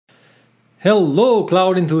Hello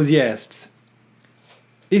cloud enthusiasts!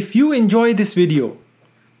 If you enjoy this video,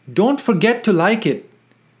 don't forget to like it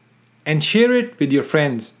and share it with your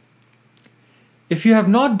friends. If you have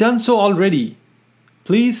not done so already,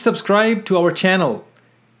 please subscribe to our channel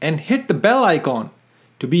and hit the bell icon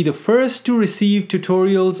to be the first to receive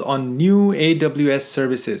tutorials on new AWS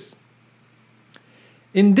services.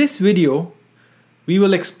 In this video, we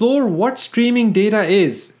will explore what streaming data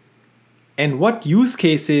is and what use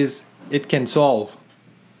cases it can solve.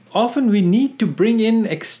 Often we need to bring in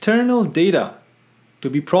external data to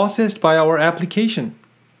be processed by our application.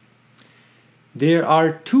 There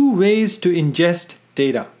are two ways to ingest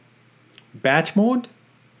data: batch mode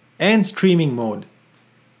and streaming mode.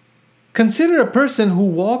 Consider a person who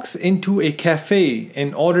walks into a cafe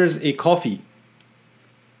and orders a coffee.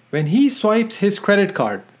 When he swipes his credit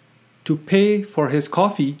card to pay for his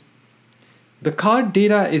coffee, the card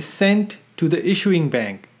data is sent to the issuing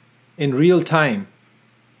bank in real time.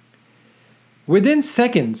 Within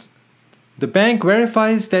seconds, the bank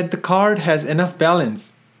verifies that the card has enough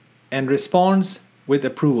balance and responds with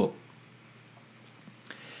approval.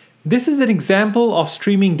 This is an example of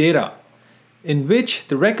streaming data in which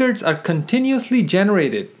the records are continuously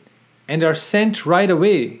generated and are sent right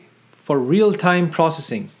away for real-time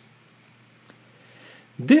processing.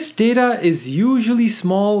 This data is usually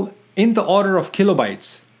small, in the order of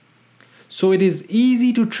kilobytes, so it is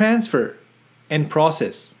easy to transfer and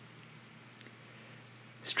process.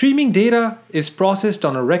 Streaming data is processed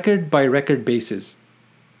on a record-by-record basis.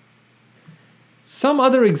 Some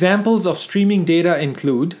other examples of streaming data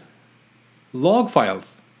include log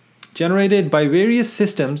files generated by various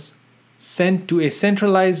systems sent to a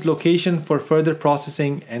centralized location for further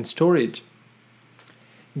processing and storage.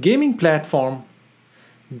 Gaming platform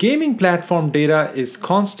data is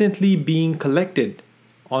constantly being collected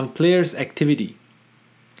on players' activity.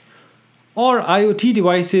 Or IoT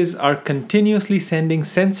devices are continuously sending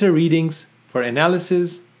sensor readings for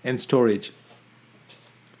analysis and storage.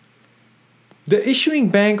 The issuing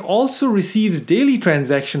bank also receives daily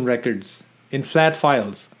transaction records in flat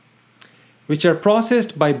files, which are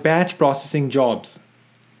processed by batch processing jobs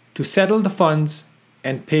to settle the funds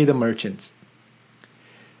and pay the merchants.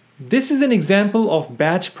 This is an example of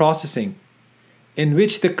batch processing, in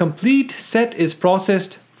which the complete set is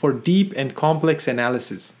processed for deep and complex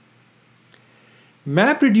analysis.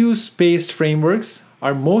 MapReduce-based frameworks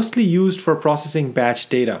are mostly used for processing batch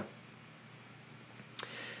data.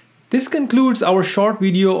 This concludes our short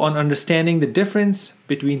video on understanding the difference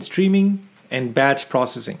between streaming and batch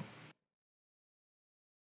processing.